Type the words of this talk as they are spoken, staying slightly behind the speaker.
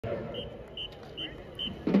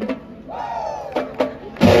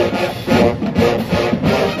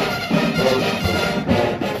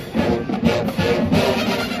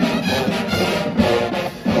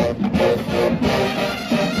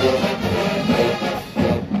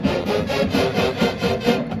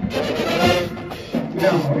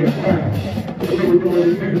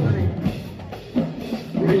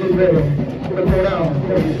ready to go down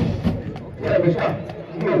for you. Whatever stop,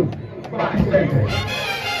 move, 5 seconds.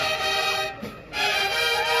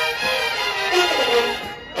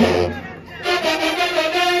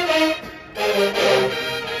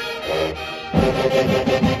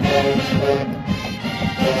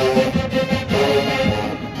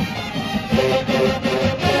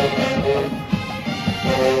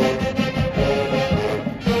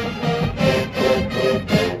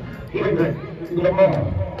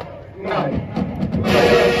 Lamar, 9.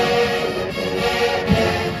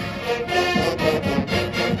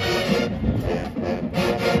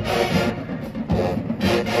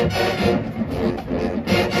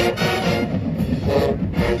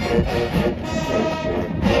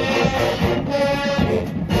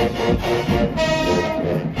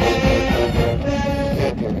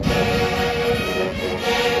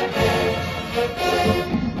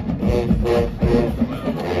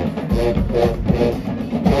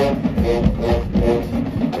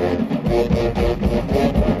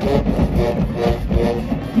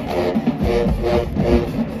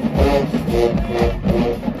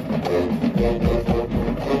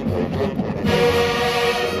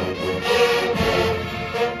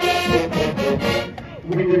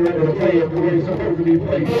 We get ready to play it the way it's supposed to be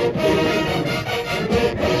played.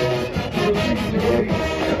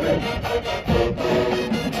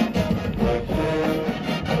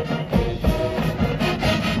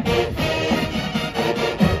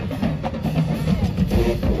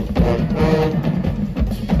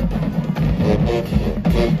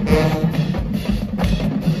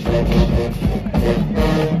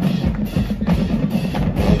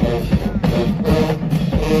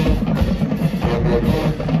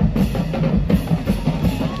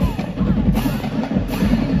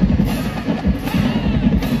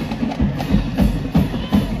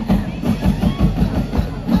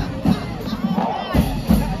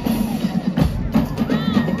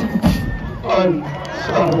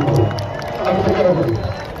 Unstoppable, unbelievable,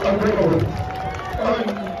 unbreakable,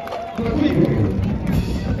 undefeated.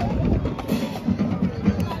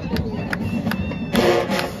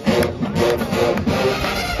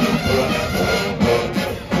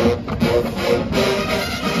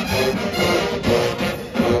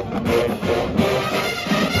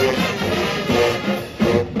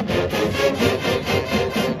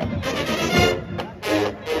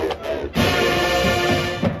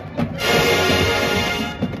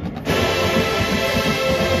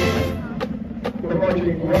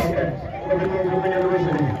 Broadcast of the Louisville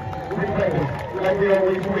University. We play like we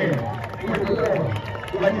always win. We perform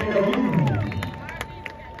like we never lose.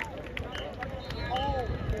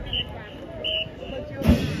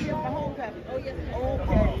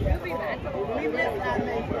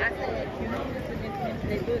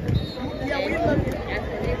 Yeah, we love it.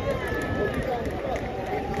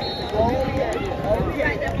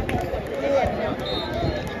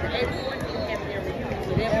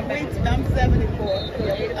 I'm 74.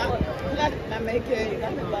 I'm 88.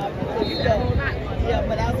 I'm in love. You know. Yeah,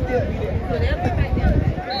 but I'll still be there.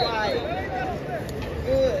 Right.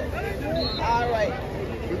 Good. All right.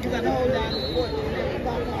 You're going to hold down the fort.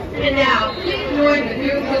 And now, please join the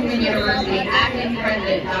Duke University Acting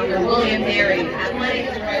President, Dr. William Berry,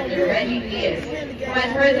 Athletics Director Reggie Diaz,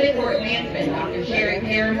 Vice President for Advancement, Dr. Sherry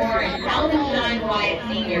Paramore, and Calvin Shine Wyatt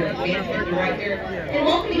Sr., Advancement Director, and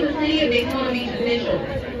welcoming the City of Daytona Beach officials.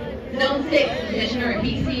 Zone 6, Commissioner of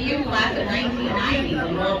BCU, Class of 1990,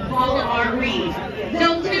 along Paula R. Reed.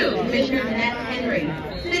 Zone 2, Commissioner Annette Henry.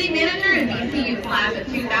 City Manager and BCU Class of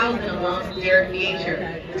 2000, alum Derek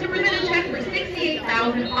Beacher. To present a check for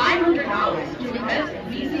 $68,500 to the best of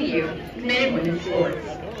BCU men and women's sports.